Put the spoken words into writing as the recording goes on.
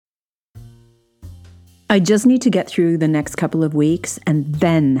I just need to get through the next couple of weeks and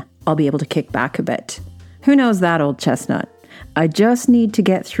then I'll be able to kick back a bit. Who knows that old chestnut? I just need to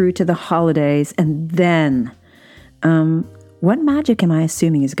get through to the holidays and then. What magic am I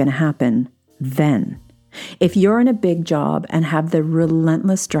assuming is going to happen then? If you're in a big job and have the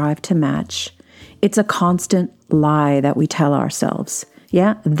relentless drive to match, it's a constant lie that we tell ourselves.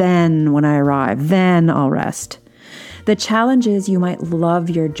 Yeah, then when I arrive, then I'll rest. The challenge is you might love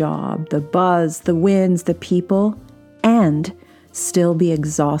your job, the buzz, the wins, the people, and still be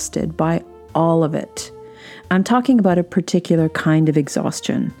exhausted by all of it. I'm talking about a particular kind of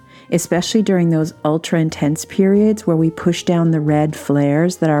exhaustion, especially during those ultra-intense periods where we push down the red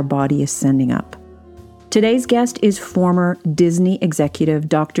flares that our body is sending up. Today's guest is former Disney executive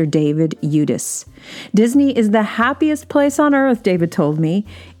Dr. David Yudis. Disney is the happiest place on earth, David told me.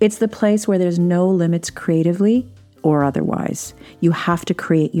 It's the place where there's no limits creatively or otherwise. You have to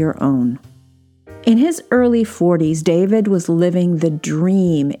create your own. In his early 40s, David was living the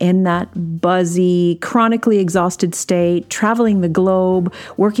dream in that buzzy, chronically exhausted state, traveling the globe,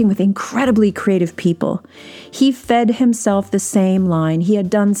 working with incredibly creative people. He fed himself the same line he had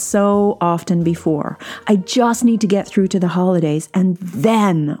done so often before. I just need to get through to the holidays and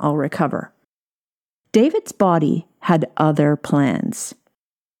then I'll recover. David's body had other plans.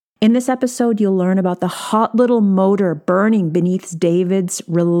 In this episode, you'll learn about the hot little motor burning beneath David's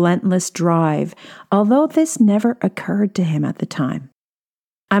relentless drive, although this never occurred to him at the time.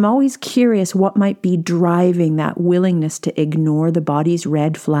 I'm always curious what might be driving that willingness to ignore the body's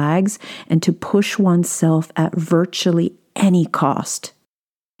red flags and to push oneself at virtually any cost.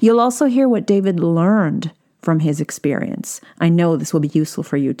 You'll also hear what David learned from his experience. I know this will be useful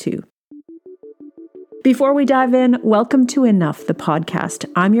for you too. Before we dive in, welcome to Enough, the podcast.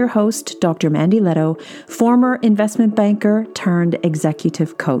 I'm your host, Dr. Mandy Leto, former investment banker turned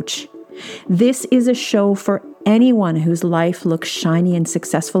executive coach. This is a show for anyone whose life looks shiny and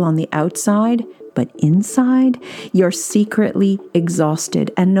successful on the outside, but inside, you're secretly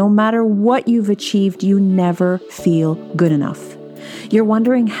exhausted. And no matter what you've achieved, you never feel good enough. You're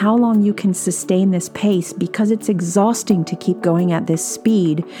wondering how long you can sustain this pace because it's exhausting to keep going at this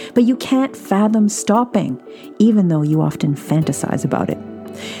speed, but you can't fathom stopping, even though you often fantasize about it.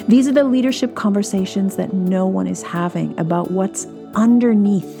 These are the leadership conversations that no one is having about what's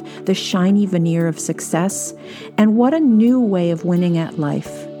underneath the shiny veneer of success and what a new way of winning at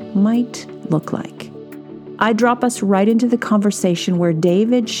life might look like. I drop us right into the conversation where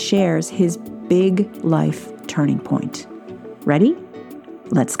David shares his big life turning point. Ready?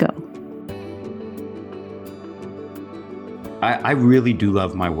 Let's go. I really do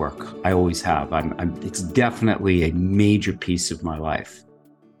love my work. I always have. It's definitely a major piece of my life.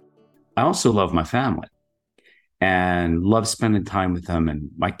 I also love my family and love spending time with them. And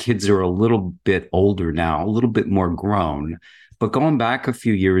my kids are a little bit older now, a little bit more grown. But going back a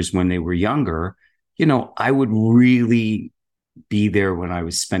few years when they were younger, I would really be there when I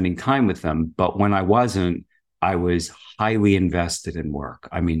was spending time with them. But when I wasn't, I was highly invested in work.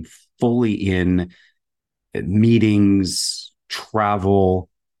 I mean, fully in meetings, travel.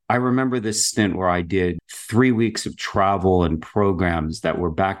 I remember this stint where I did 3 weeks of travel and programs that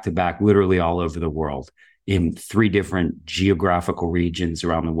were back to back, literally all over the world in 3 different geographical regions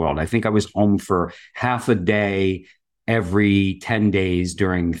around the world. I think I was home for half a day every 10 days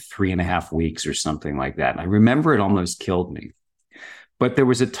during 3.5 weeks or something like that. And I remember it almost killed me. But there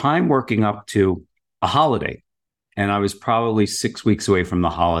was a time working up to a holiday. And I was probably 6 weeks away from the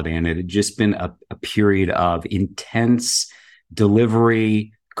holiday, and it had just been a period of intense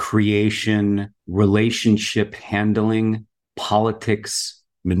delivery, creation, relationship handling, politics,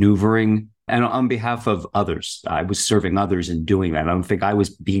 maneuvering, and on behalf of others. I was serving others in doing that. I don't think I was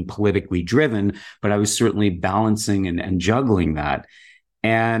being politically driven, but I was certainly balancing and juggling that.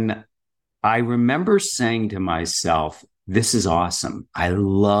 And I remember saying to myself, this is awesome. I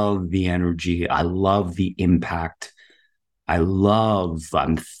love the energy. I love the impact.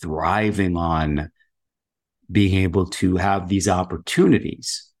 I'm thriving on being able to have these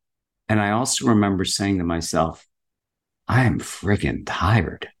opportunities. And I also remember saying to myself, I am friggin'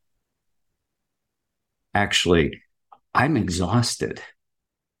 tired. Actually, I'm exhausted.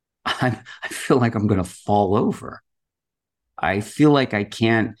 I feel like I'm going to fall over. I feel like I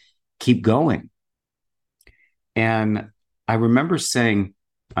can't keep going. And I remember saying,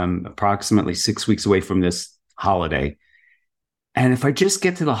 I'm approximately 6 weeks away from this holiday. And if I just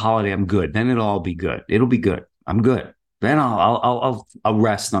get to the holiday, I'm good. Then it'll all be good. It'll be good. I'm good. Then I'll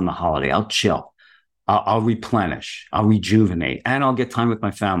rest on the holiday. I'll chill. I'll replenish. I'll rejuvenate. And I'll get time with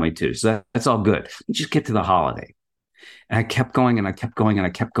my family too. So that's all good. Just get to the holiday. And I kept going and I kept going and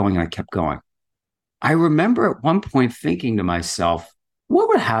I kept going and I kept going. I remember at one point thinking to myself, what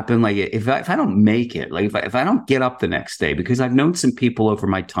would happen like if I don't make it, like if I don't get up the next day? Because I've known some people over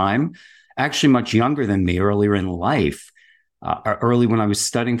my time, actually much younger than me earlier in life, early when I was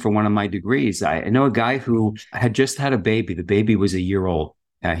studying for one of my degrees. I know a guy who had just had a baby. The baby was a year old,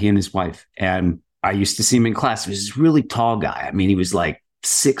 he and his wife. And I used to see him in class. He was this really tall guy. I mean, he was like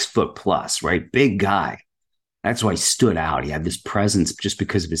 6 foot plus, right? Big guy. That's why he stood out. He had this presence just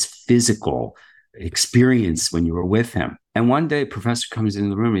because of his physical experience when you were with him. And one day, professor comes into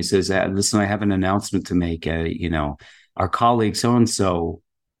the room. He says, listen, I have an announcement to make. Our colleague so-and-so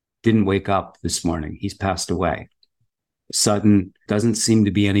didn't wake up this morning. He's passed away. Sudden, doesn't seem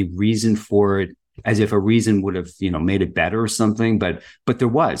to be any reason for it, as if a reason would have, made it better or something. But there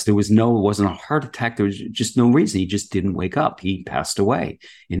wasn't a heart attack. There was just no reason. He just didn't wake up. He passed away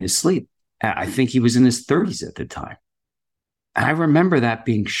in his sleep. I think he was in his 30s at the time. I remember that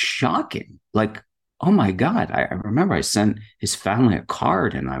being shocking. Like, oh my God. I remember I sent his family a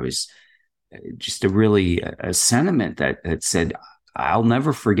card, and I was just a sentiment that said, I'll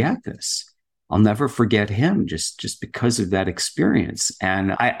never forget this. I'll never forget him just because of that experience.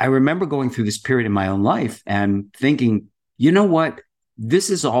 And I remember going through this period in my own life and thinking, you know what? This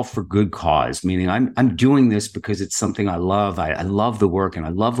is all for good cause, meaning I'm doing this because it's something I love. I love the work and I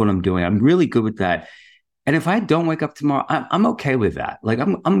love what I'm doing. I'm really good with that. And if I don't wake up tomorrow, I'm okay with that. Like,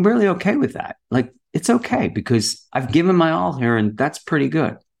 I'm really okay with that. Like, it's okay because I've given my all here, and that's pretty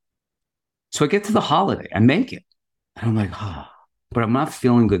good. So I get to the holiday, I make it. And I'm like, but I'm not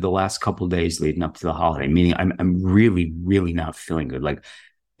feeling good the last couple of days leading up to the holiday, meaning I'm really, really not feeling good. Like,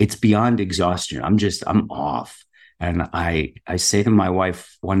 it's beyond exhaustion. I'm off. And I say to my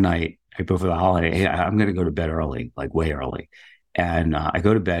wife one night, right before the holiday, hey, I'm going to go to bed early, like way early. And I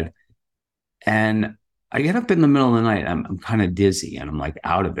go to bed, and I get up in the middle of the night. I'm kind of dizzy, and I'm like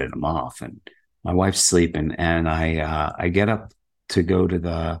out of it. I'm off, and my wife's sleeping, and I get up to go to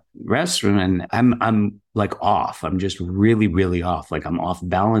the restroom, and I'm like off. I'm just really, really off. Like, I'm off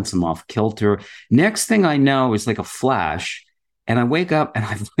balance. I'm off kilter. Next thing I know is like a flash, and I wake up, and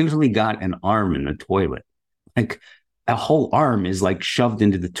I've literally got an arm in the toilet. Like, a whole arm is like shoved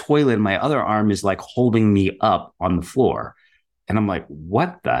into the toilet, and my other arm is like holding me up on the floor. And I'm like,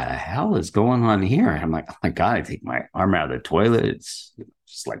 what the hell is going on here? And I'm like, oh my God, I take my arm out of the toilet. It's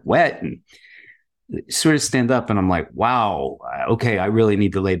just like wet, and sort of stand up, and I'm like, wow, okay, I really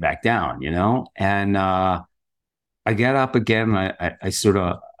need to lay back down, And I get up again. I sort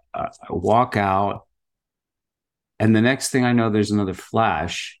of walk out, and the next thing I know, there's another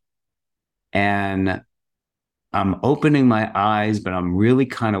flash, and I'm opening my eyes, but I'm really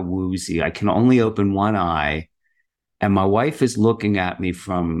kind of woozy. I can only open one eye, and my wife is looking at me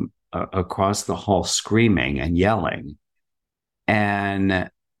from across the hall, screaming and yelling, and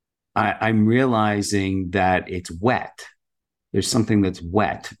I'm realizing that it's wet. There's something that's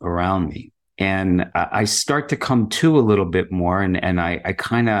wet around me. And I start to come to a little bit more. And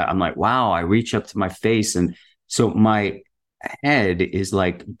I'm like, wow, I reach up to my face. And so my head is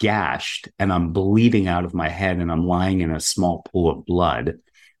like gashed, and I'm bleeding out of my head, and I'm lying in a small pool of blood.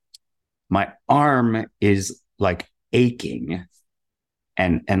 My arm is like aching,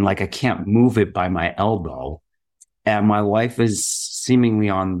 and like I can't move it by my elbow. And my wife is seemingly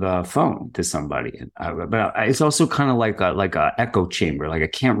on the phone to somebody. But it's also kind of like a echo chamber. Like, I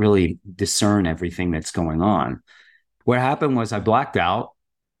can't really discern everything that's going on. What happened was I blacked out.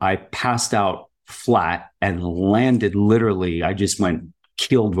 I passed out flat and landed literally. I just went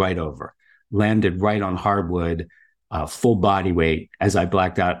keeled right over, landed right on hardwood, full body weight. As I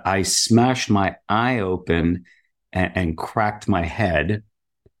blacked out, I smashed my eye open and cracked my head.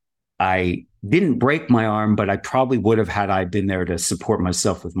 I didn't break my arm, but I probably would have had I been there to support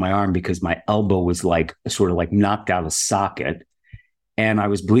myself with my arm, because my elbow was like sort of like knocked out of socket, and I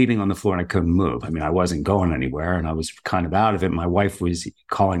was bleeding on the floor, and I couldn't move. I mean, I wasn't going anywhere, and I was kind of out of it. My wife was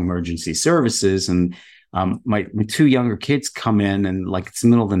calling emergency services, and my two younger kids come in, and like it's the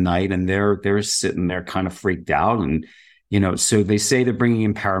middle of the night, and they're sitting there kind of freaked out, and so they say they're bringing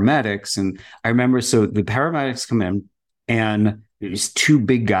in paramedics, and I remember so the paramedics come in, and there's two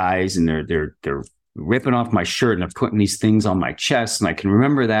big guys, and they're ripping off my shirt, and they're putting these things on my chest. And I can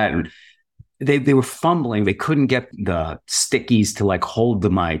remember that. And they were fumbling. They couldn't get the stickies to like hold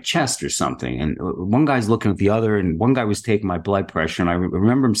my chest or something. And one guy's looking at the other, and one guy was taking my blood pressure. And I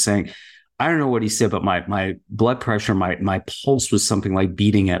remember him saying, I don't know what he said, but my blood pressure, my pulse was something like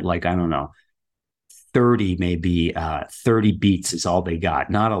beating at like, I don't know, 30, maybe 30 beats is all they got,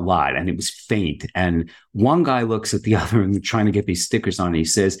 not a lot. And it was faint. And one guy looks at the other and trying to get these stickers on. And he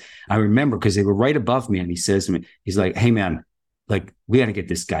says, I remember, because they were right above me. And he says to me, he's like, hey man, like, we got to get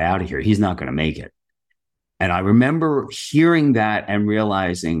this guy out of here. He's not going to make it. And I remember hearing that and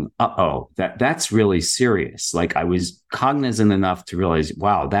realizing, that's really serious. Like I was cognizant enough to realize,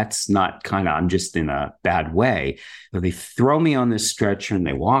 wow, that's not I'm just in a bad way. So they throw me on this stretcher and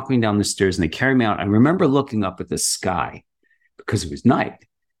they walk me down the stairs and they carry me out. I remember looking up at the sky because it was night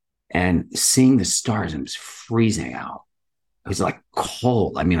and seeing the stars, and it was freezing out. It was like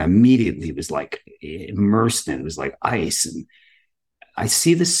cold. I mean, immediately it was like immersed in it. It was like ice. And I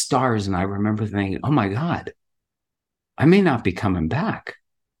see the stars and I remember thinking, oh my God, I may not be coming back.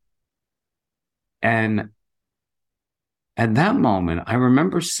 And at that moment, I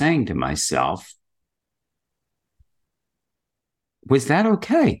remember saying to myself, was that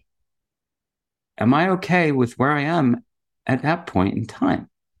okay? Am I okay with where I am at that point in time?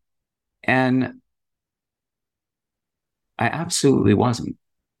 And I absolutely wasn't.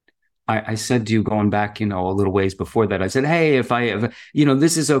 I said to you going back, a little ways before that, I said, hey, if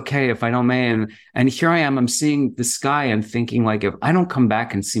this is okay if I don't may. And here I am, I'm seeing the sky and thinking like, if I don't come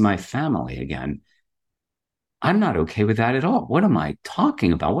back and see my family again, I'm not okay with that at all. What am I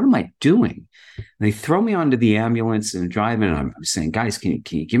talking about? What am I doing? And they throw me onto the ambulance and drive in. And I'm saying, guys, can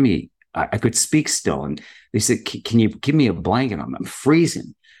you give me, I could speak still. And they said, can you give me a blanket? I'm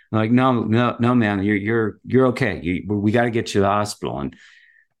freezing. I'm like, no, man, you're okay. We got to get you to the hospital. And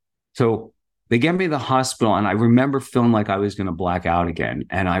so they get me to the hospital, and I remember feeling like I was going to black out again.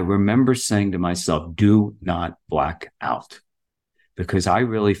 And I remember saying to myself, do not black out, because I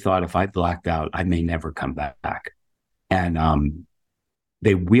really thought if I blacked out, I may never come back. And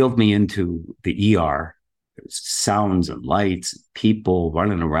they wheeled me into the ER. There was sounds and lights, people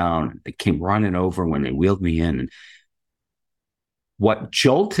running around. They came running over when they wheeled me in. And what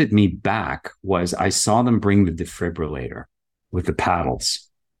jolted me back was I saw them bring the defibrillator with the paddles.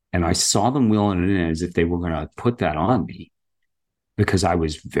 And I saw them wheeling it in as if they were going to put that on me, because I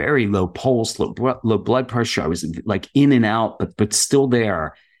was very low pulse, low blood pressure. I was like in and out, but still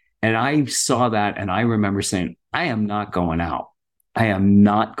there. And I saw that, and I remember saying, I am not going out. I am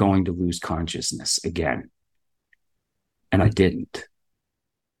not going to lose consciousness again. And I didn't.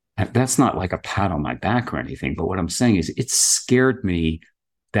 That's not like a pat on my back or anything, but what I'm saying is it scared me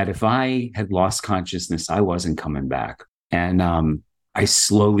that if I had lost consciousness, I wasn't coming back. And I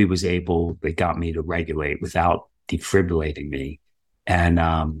slowly was able, they got me to regulate without defibrillating me. And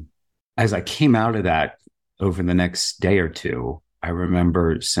as I came out of that over the next day or two, I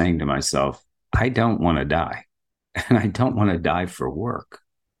remember saying to myself, I don't want to die. And I don't want to die for work.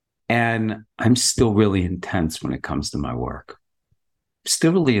 And I'm still really intense when it comes to my work.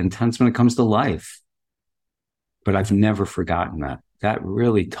 Still really intense when it comes to life. But I've never forgotten that. That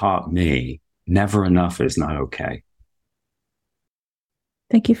really taught me never enough is not okay.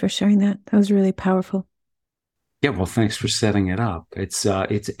 Thank you for sharing that. That was really powerful. Yeah, well, thanks for setting it up.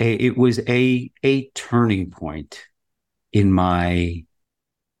 It was a turning point in my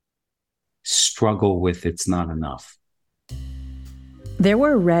struggle with it's not enough. There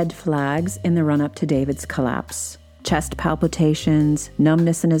were red flags in the run-up to David's collapse. Chest palpitations,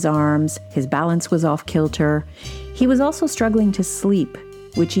 numbness in his arms, his balance was off kilter. He was also struggling to sleep,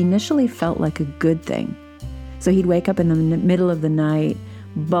 which initially felt like a good thing. So he'd wake up in the middle of the night,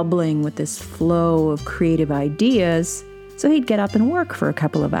 bubbling with this flow of creative ideas. So he'd get up and work for a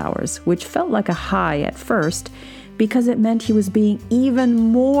couple of hours, which felt like a high at first because it meant he was being even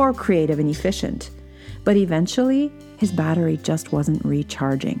more creative and efficient. But eventually, his battery just wasn't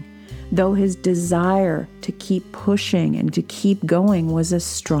recharging, though his desire to keep pushing and to keep going was as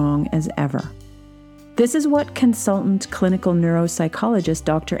strong as ever. This is what consultant clinical neuropsychologist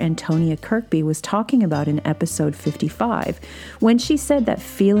Dr. Antonia Kirkby was talking about in episode 55, when she said that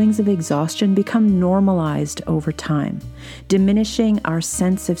feelings of exhaustion become normalized over time, diminishing our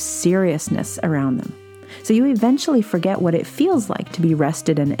sense of seriousness around them. So you eventually forget what it feels like to be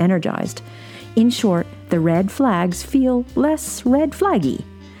rested and energized. In short, the red flags feel less red flaggy.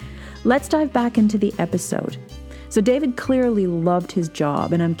 Let's dive back into the episode. So David clearly loved his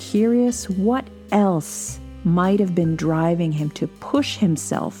job, and I'm curious what else might have been driving him to push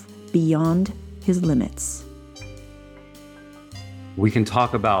himself beyond his limits. We can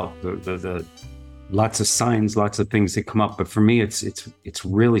talk about the lots of signs, lots of things that come up, but for me, it's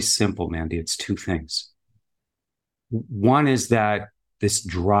really simple, Mandy. It's two things. One is that this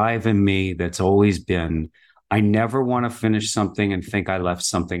drive in me that's always been, I never want to finish something and think I left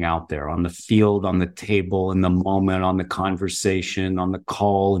something out there on the field, on the table, in the moment, on the conversation, on the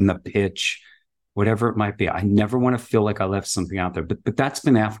call, in the pitch, whatever it might be. I never want to feel like I left something out there, but that's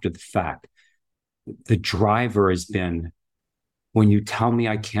been after the fact. The driver has been when you tell me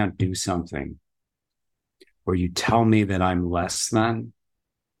I can't do something, or you tell me that I'm less than,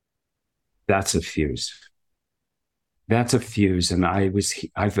 that's a fuse. That's a fuse. And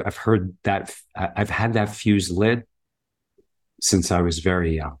I've heard that, I've had that fuse lit since I was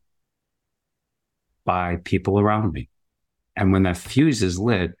very young by people around me. And when that fuse is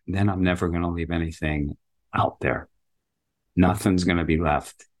lit, then I'm never going to leave anything out there. Nothing's going to be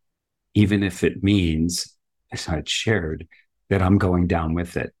left, even if it means, as I shared, that I'm going down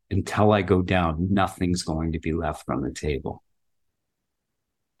with it. Until I go down, nothing's going to be left on the table.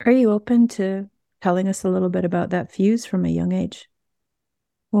 Are you open to telling us a little bit about that fuse from a young age?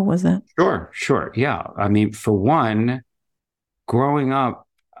 What was that? Sure. Yeah. I mean, for one, growing up,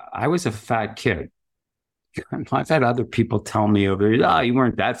 I was a fat kid. I've had other people tell me over, you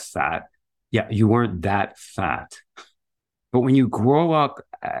weren't that fat. Yeah, you weren't that fat. But when you grow up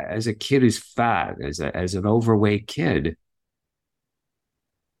as a kid who's fat, as an overweight kid,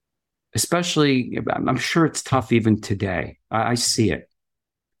 especially, I'm sure it's tough even today. I see it.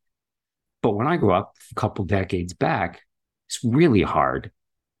 But when I grew up a couple decades back, it's really hard.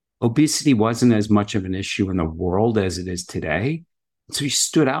 Obesity wasn't as much of an issue in the world as it is today. So you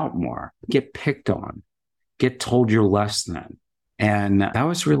stood out more, get picked on, get told you're less than. And that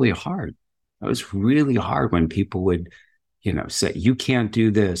was really hard. That was really hard when people would, say, you can't do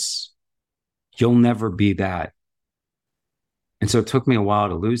this. You'll never be that. And so it took me a while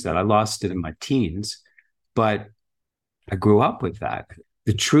to lose that. I lost it in my teens, but I grew up with that.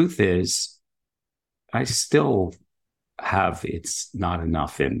 The truth is, I still have it's not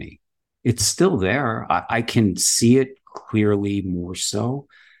enough in me. It's still there. I can see it clearly more so.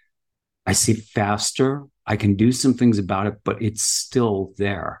 I see it faster. I can do some things about it, but it's still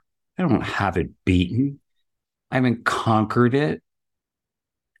there. I don't have it beaten. I haven't conquered it.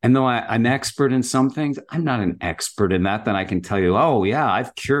 And though I'm expert in some things, I'm not an expert in that I can tell you, oh, yeah,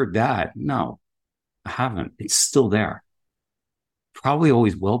 I've cured that. No, I haven't. It's still there. Probably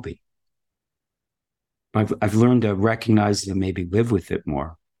always will be. I've learned to recognize it and maybe live with it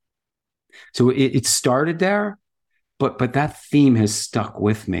more. So it started there, but that theme has stuck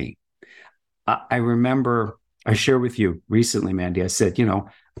with me. I remember I shared with you recently, Mandy, I said,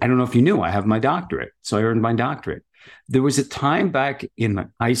 I don't know if you knew, I have my doctorate. So I earned my doctorate. There was a time back in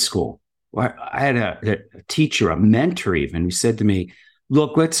high school where I had a teacher, a mentor even, who said to me,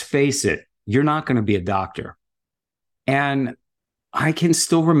 look, let's face it, you're not going to be a doctor. And I can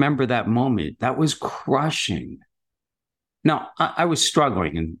still remember that moment. That was crushing. Now, I was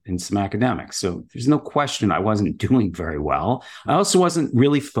struggling in some academics, so there's no question I wasn't doing very well. I also wasn't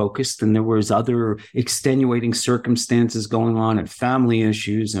really focused, and there was other extenuating circumstances going on and family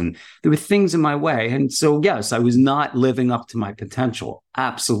issues, and there were things in my way. And so, yes, I was not living up to my potential,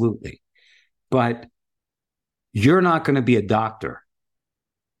 absolutely. But you're not going to be a doctor.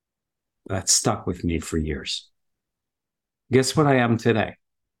 That stuck with me for years. Guess what I am today?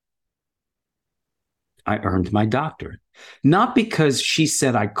 I earned my doctorate. Not because she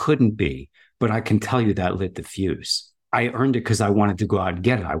said I couldn't be, but I can tell you that lit the fuse. I earned it because I wanted to go out and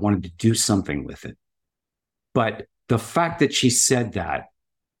get it. I wanted to do something with it. But the fact that she said that,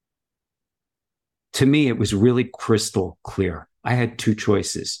 to me, it was really crystal clear. I had two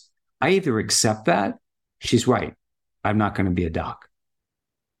choices. I either accept that, she's right, I'm not going to be a doc.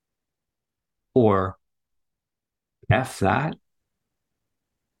 Or, F that,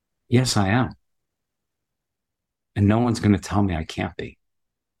 yes, I am. And no one's going to tell me I can't be.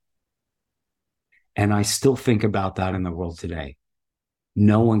 And I still think about that in the world today.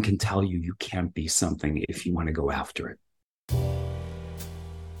 No one can tell you you can't be something if you want to go after it.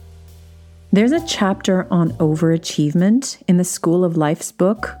 There's a chapter on overachievement in the School of Life's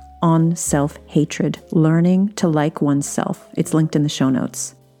book on self-hatred, learning to like oneself. It's linked in the show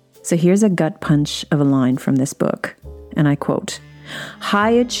notes. So here's a gut punch of a line from this book, and I quote,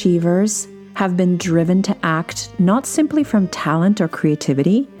 "High achievers have been driven to act not simply from talent or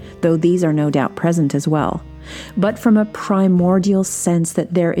creativity, though these are no doubt present as well, but from a primordial sense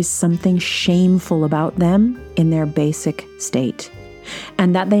that there is something shameful about them in their basic state,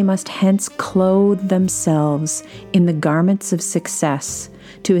 and that they must hence clothe themselves in the garments of success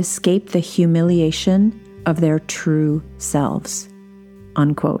to escape the humiliation of their true selves."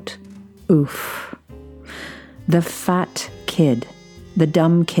 Unquote. Oof. The fat kid, the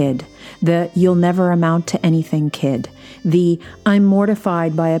dumb kid, the you'll never amount to anything kid, the I'm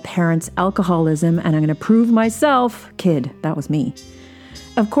mortified by a parent's alcoholism and I'm going to prove myself kid. That was me.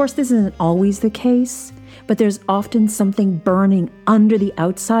 Of course, this isn't always the case, but there's often something burning under the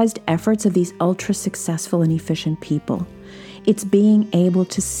outsized efforts of these ultra successful and efficient people. It's being able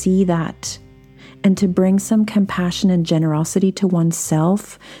to see that and to bring some compassion and generosity to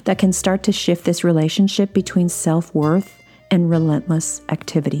oneself that can start to shift this relationship between self-worth and relentless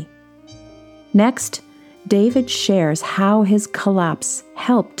activity. Next, David shares how his collapse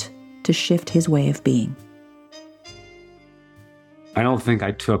helped to shift his way of being. I don't think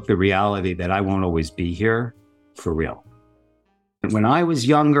I took the reality that I won't always be here for real. When I was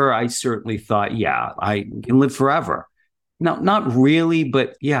younger, I certainly thought, yeah, I can live forever. No, not really,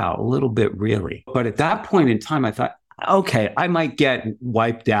 but yeah, a little bit really. But at that point in time, I thought, okay, I might get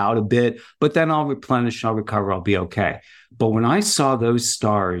wiped out a bit, but then I'll replenish, I'll recover, I'll be okay. But when I saw those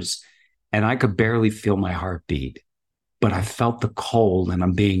stars and I could barely feel my heartbeat, but I felt the cold and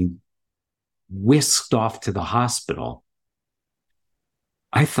I'm being whisked off to the hospital,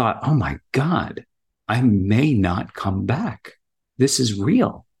 I thought, oh my God, I may not come back. This is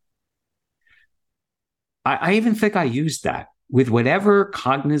real. I even think I used that with whatever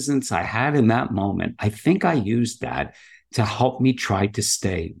cognizance I had in that moment. I think I used that to help me try to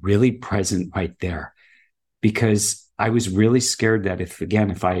stay really present right there, because I was really scared that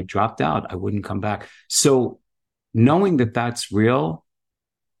if I had dropped out, I wouldn't come back. So knowing that that's real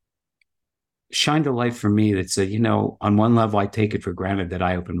shined a light for me that said, on one level, I take it for granted that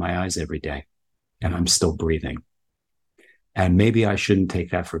I open my eyes every day and I'm still breathing. And maybe I shouldn't take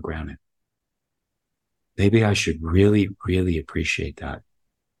that for granted. Maybe I should really, really appreciate that.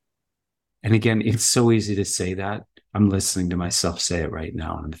 And again, it's so easy to say that. I'm listening to myself say it right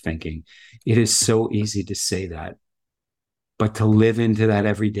now, and I'm thinking, it is so easy to say that. But to live into that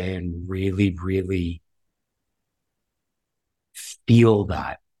every day and really, really feel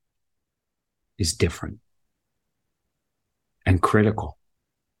that is different and critical.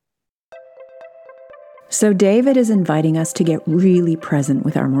 So David is inviting us to get really present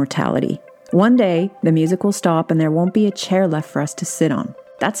with our mortality. One day, the music will stop and there won't be a chair left for us to sit on.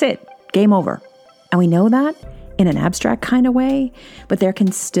 That's it. Game over. And we know that in an abstract kind of way, but there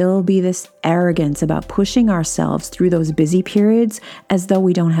can still be this arrogance about pushing ourselves through those busy periods as though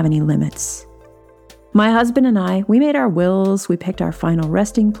we don't have any limits. My husband and I, we made our wills, we picked our final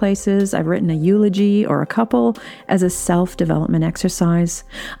resting places, I've written a eulogy or a couple as a self-development exercise.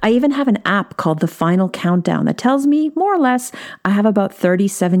 I even have an app called The Final Countdown that tells me, more or less, I have about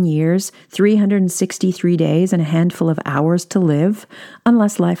 37 years, 363 days, and a handful of hours to live,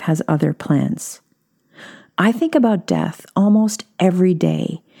 unless life has other plans. I think about death almost every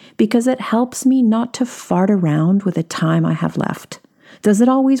day because it helps me not to fart around with the time I have left. Does it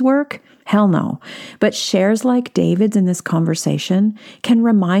always work? Hell no. But shares like David's in this conversation can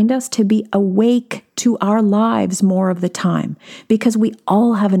remind us to be awake to our lives more of the time, because we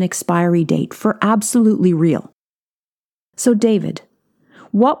all have an expiry date for absolutely real. So David,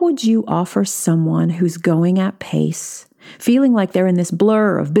 what would you offer someone who's going at pace, feeling like they're in this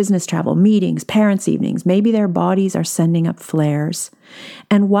blur of business travel, meetings, parents' evenings, maybe their bodies are sending up flares,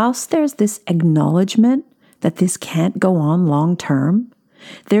 and whilst there's this acknowledgement that this can't go on long term,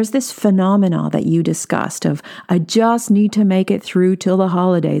 there's this phenomena that you discussed of, I just need to make it through till the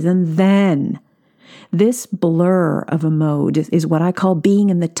holidays. And then this blur of a mode is what I call being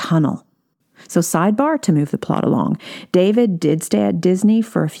in the tunnel. So sidebar to move the plot along. David did stay at Disney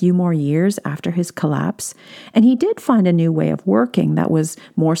for a few more years after his collapse, and he did find a new way of working that was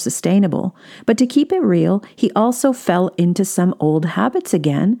more sustainable. But to keep it real, he also fell into some old habits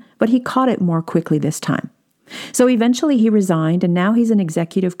again, but he caught it more quickly this time. So eventually he resigned, and now he's an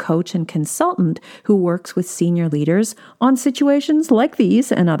executive coach and consultant who works with senior leaders on situations like these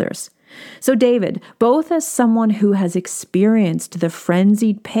and others. So David, both as someone who has experienced the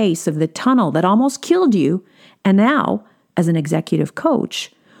frenzied pace of the tunnel that almost killed you, and now as an executive coach,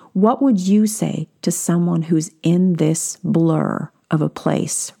 what would you say to someone who's in this blur of a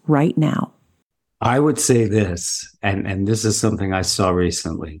place right now? I would say this, and this is something I saw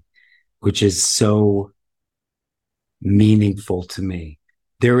recently, which is so meaningful to me.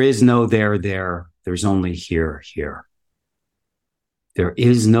 There is no there. There's only here. There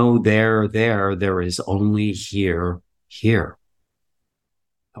is no there. There is only here.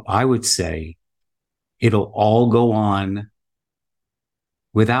 I would say it'll all go on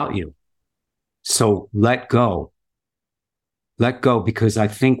without you. So let go. Let go, because I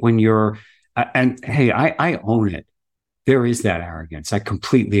think when you're, and hey, I own it. There is that arrogance. I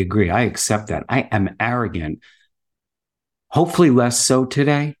completely agree. I accept that. I am arrogant. Hopefully less so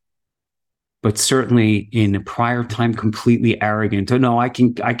today, but certainly in a prior time, completely arrogant. Oh no, I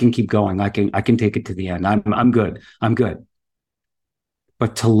can keep going. I can take it to the end. I'm good.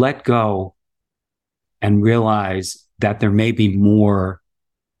 But to let go and realize that there may be more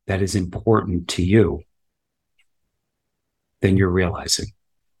that is important to you than you're realizing.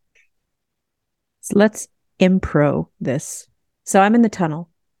 So let's impro this. So I'm in the tunnel.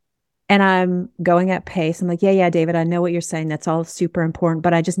 and I'm going at pace. I'm like, yeah, David, I know what you're saying. That's all super important,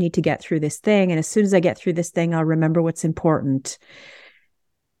 but I just need to get through this thing. And as soon as I get through this thing, I'll remember what's important.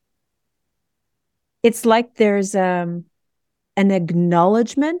 It's like there's an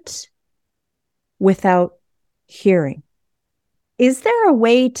acknowledgement without hearing. Is there a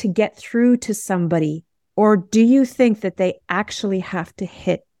way to get through to somebody, or do you think that they actually have to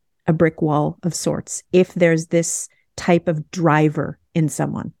hit a brick wall of sorts if there's this type of driver in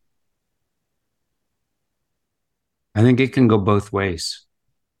someone? I think it can go both ways.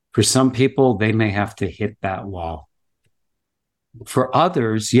 For some people, they may have to hit that wall. For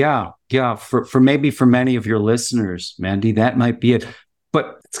others, yeah. For maybe for many of your listeners, Mandy, that might be it.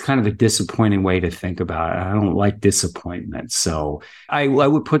 But it's kind of a disappointing way to think about it. I don't like disappointment. So I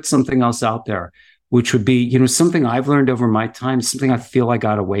would put something else out there, which would be, something I've learned over my time, something I feel I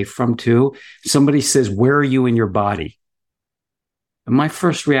got away from too. Somebody says, where are you in your body? And my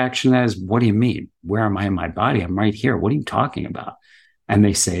first reaction is, what do you mean? Where am I in my body? I'm right here. What are you talking about? And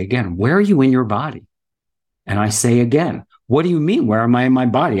they say again, where are you in your body? And I say again, what do you mean? Where am I in my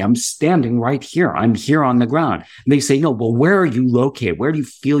body? I'm standing right here. I'm here on the ground. And they say, no, well, where are you located? Where do you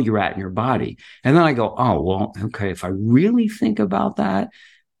feel you're at in your body? And then I go, oh, well, okay. If I really think about that,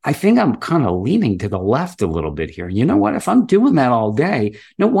 I think I'm kind of leaning to the left a little bit here. You know what? If I'm doing that all day,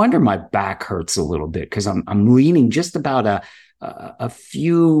 no wonder my back hurts a little bit because I'm leaning just about a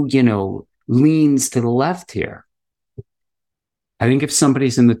few, leans to the left here. I think if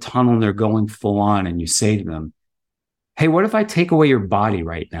somebody's in the tunnel and they're going full on and you say to them, hey, what if I take away your body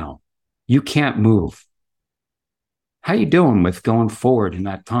right now? You can't move. How you doing with going forward in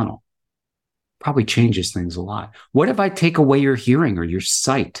that tunnel? Probably changes things a lot. What if I take away your hearing or your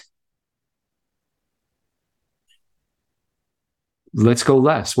sight? Let's go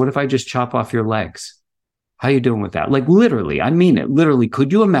less. What if I just chop off your legs? How you doing with that? Like literally, I mean it. Literally,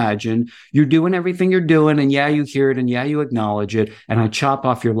 could you imagine you're doing everything you're doing and yeah, you hear it and yeah, you acknowledge it and I chop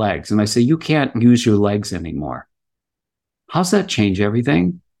off your legs and I say, you can't use your legs anymore. How's that change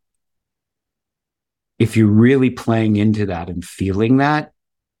everything? If you're really playing into that and feeling that,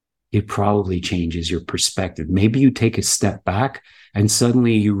 it probably changes your perspective. Maybe you take a step back and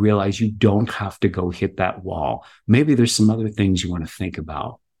suddenly you realize you don't have to go hit that wall. Maybe there's some other things you want to think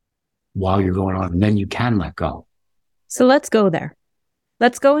about while you're going on, and then you can let go. So let's go there.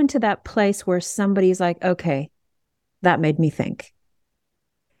 Let's go into that place where somebody's like, okay, that made me think.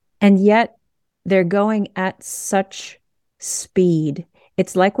 And yet they're going at such speed.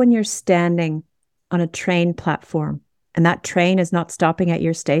 It's like when you're standing on a train platform and that train is not stopping at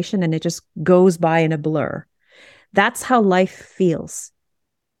your station and it just goes by in a blur. That's how life feels.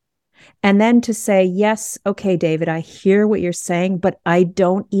 And then to say, yes, okay, David, I hear what you're saying, but I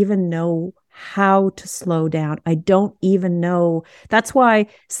don't even know how to slow down. I don't even know. That's why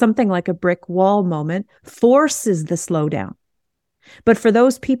something like a brick wall moment forces the slowdown. But for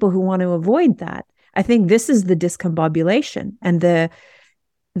those people who want to avoid that, I think this is the discombobulation and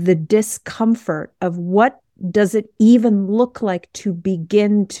the discomfort of what does it even look like to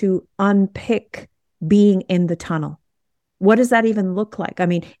begin to unpick being in the tunnel? What does that even look like? I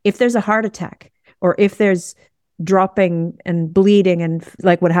mean, if there's a heart attack or if there's dropping and bleeding and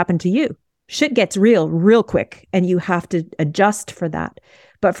like what happened to you, shit gets real quick and you have to adjust for that.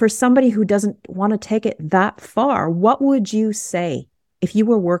 But for somebody who doesn't want to take it that far, what would you say if you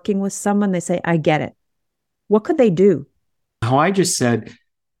were working with someone, they say, I get it? What could they do? How I just said,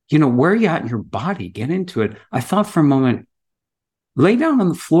 where are you at in your body? Get into it. I thought for a moment, lay down on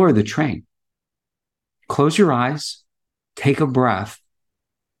the floor of the train. Close your eyes. Take a breath.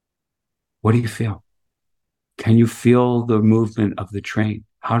 What do you feel? Can you feel the movement of the train?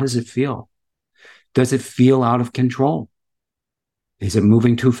 How does it feel? Does it feel out of control? Is it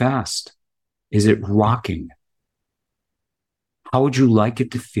moving too fast? Is it rocking? How would you like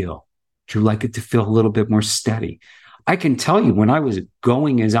it to feel? Would you like it to feel a little bit more steady? I can tell you when I was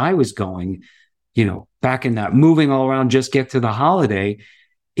going as I was going, back in that moving all around, just get to the holiday,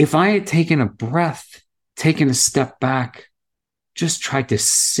 if I had taken a breath, taken a step back, just tried to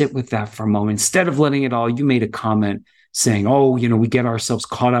sit with that for a moment, instead of letting it all, you made a comment saying, oh, we get ourselves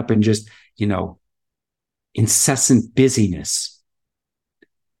caught up in just, incessant busyness.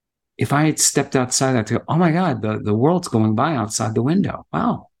 If I had stepped outside, I'd go, oh my God, the world's going by outside the window.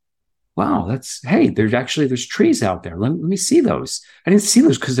 Wow, there's trees out there. Let me see those. I didn't see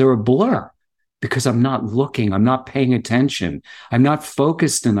those because they're a blur, because I'm not looking, I'm not paying attention, I'm not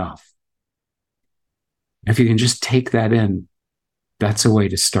focused enough. If you can just take that in, that's a way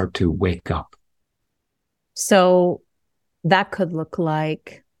to start to wake up. So that could look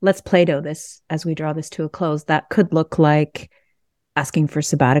like, let's Play-Doh this as we draw this to a close. That could look like asking for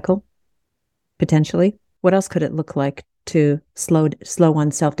sabbatical. potentially? What else could it look like to slow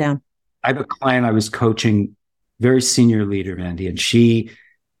oneself down? I have a client I was coaching, very senior leader, Mandy, and she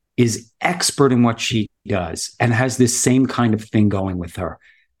is expert in what she does and has this same kind of thing going with her.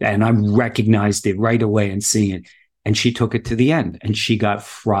 And I recognized it right away and seeing it. And she took it to the end and she got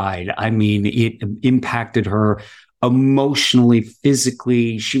fried. I mean, it impacted her emotionally,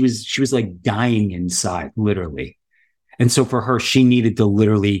 physically. She was like dying inside, literally. And so for her, she needed to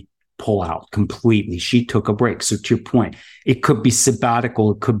literally pull out completely. She took a break. So to your point, it could be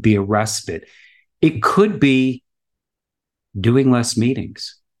sabbatical. It could be a respite. It could be doing less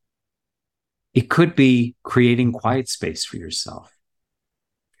meetings. It could be creating quiet space for yourself.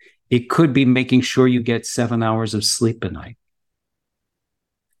 It could be making sure you get 7 hours of sleep a night.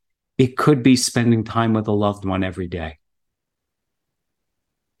 It could be spending time with a loved one every day.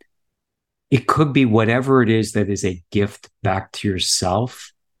 It could be whatever it is that is a gift back to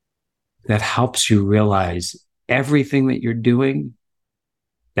yourself that helps you realize everything that you're doing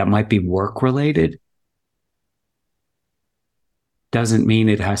that might be work related doesn't mean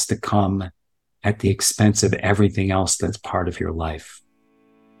it has to come at the expense of everything else that's part of your life.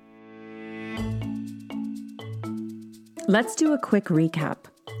 Let's do a quick recap.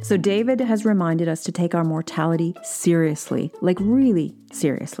 So David has reminded us to take our mortality seriously, like really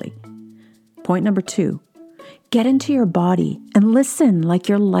seriously. Point number 2, get into your body and listen like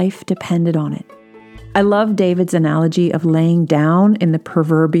your life depended on it. I love David's analogy of laying down in the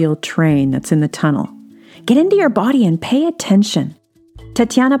proverbial train that's in the tunnel. Get into your body and pay attention.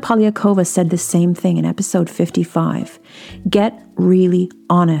 Tatiana Polyakova said the same thing in episode 55. Get really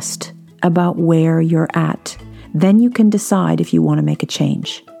honest about where you're at. Then you can decide if you want to make a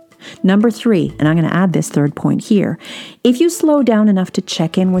change. Number 3, and I'm going to add this third point here. If you slow down enough to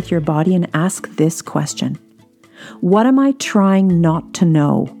check in with your body and ask this question, what am I trying not to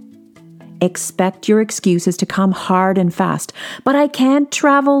know? Expect your excuses to come hard and fast. But I can't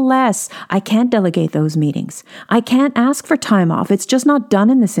travel less. I can't delegate those meetings. I can't ask for time off. It's just not done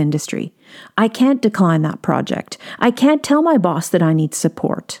in this industry. I can't decline that project. I can't tell my boss that I need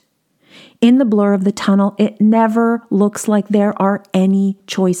support. In the blur of the tunnel, it never looks like there are any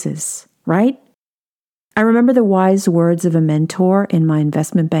choices, right? I remember the wise words of a mentor in my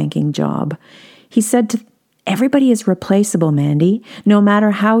investment banking job. He said, everybody is replaceable, Mandy, no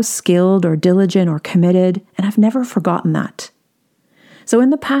matter how skilled or diligent or committed, and I've never forgotten that. So in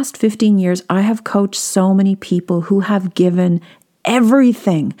the past 15 years, I have coached so many people who have given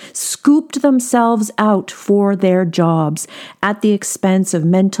everything, scooped themselves out for their jobs at the expense of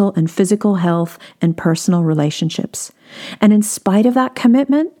mental and physical health and personal relationships. And in spite of that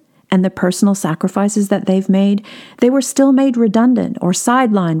commitment and the personal sacrifices that they've made, they were still made redundant or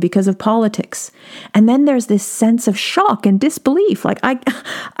sidelined because of politics. And then there's this sense of shock and disbelief. Like,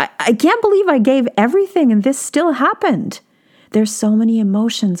 I can't believe I gave everything and this still happened. There's so many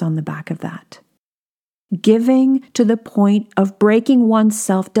emotions on the back of that. Giving to the point of breaking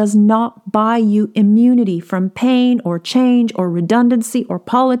oneself does not buy you immunity from pain or change or redundancy or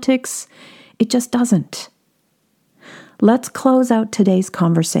politics. It just doesn't. Let's close out today's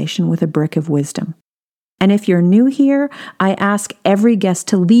conversation with a brick of wisdom. And if you're new here, I ask every guest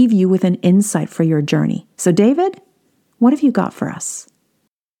to leave you with an insight for your journey. So David, what have you got for us?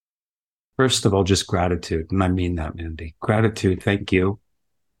 First of all, just gratitude. And I mean that, Mandy. Gratitude. Thank you.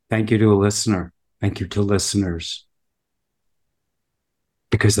 Thank you to a listener. Thank you to listeners.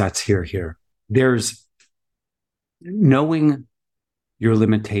 Because that's here. There's knowing your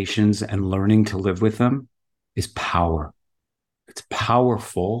limitations and learning to live with them is power. It's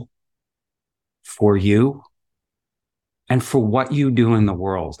powerful for you and for what you do in the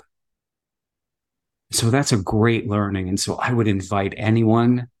world. So that's a great learning. And so I would invite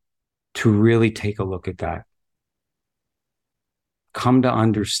anyone to really take a look at that. Come to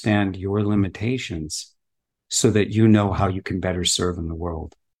understand your limitations so that you know how you can better serve in the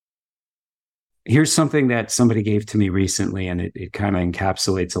world. Here's something that somebody gave to me recently, and it kind of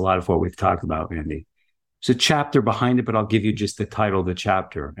encapsulates a lot of what we've talked about, Andy. There's a chapter behind it, but I'll give you just the title of the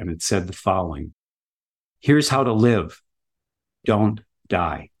chapter. And it said the following: here's how to live. Don't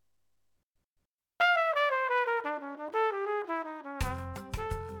die.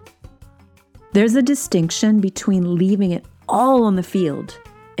 There's a distinction between leaving it all on the field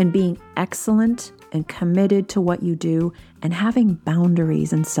and being excellent and committed to what you do and having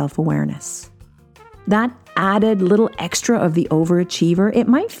boundaries and self-awareness. That added little extra of the overachiever, it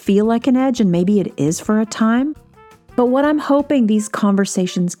might feel like an edge, and maybe it is for a time. But what I'm hoping these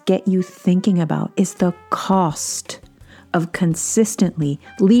conversations get you thinking about is the cost of consistently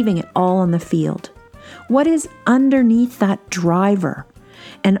leaving it all on the field. What is underneath that driver?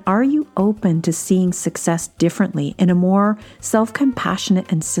 And are you open to seeing success differently in a more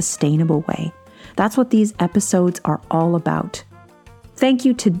self-compassionate and sustainable way? That's what these episodes are all about. Thank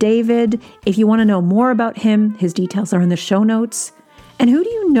you to David. If you want to know more about him, his details are in the show notes. And who do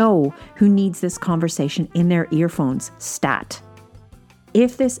you know who needs this conversation in their earphones? Stat.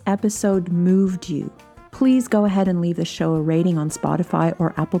 If this episode moved you, please go ahead and leave the show a rating on Spotify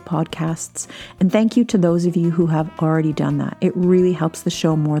or Apple Podcasts. And thank you to those of you who have already done that. It really helps the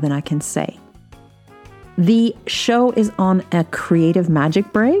show more than I can say. The show is on a creative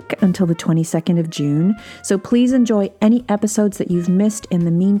magic break until the 22nd of June. So please enjoy any episodes that you've missed in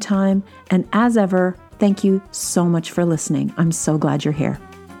the meantime. And as ever, thank you so much for listening. I'm so glad you're here.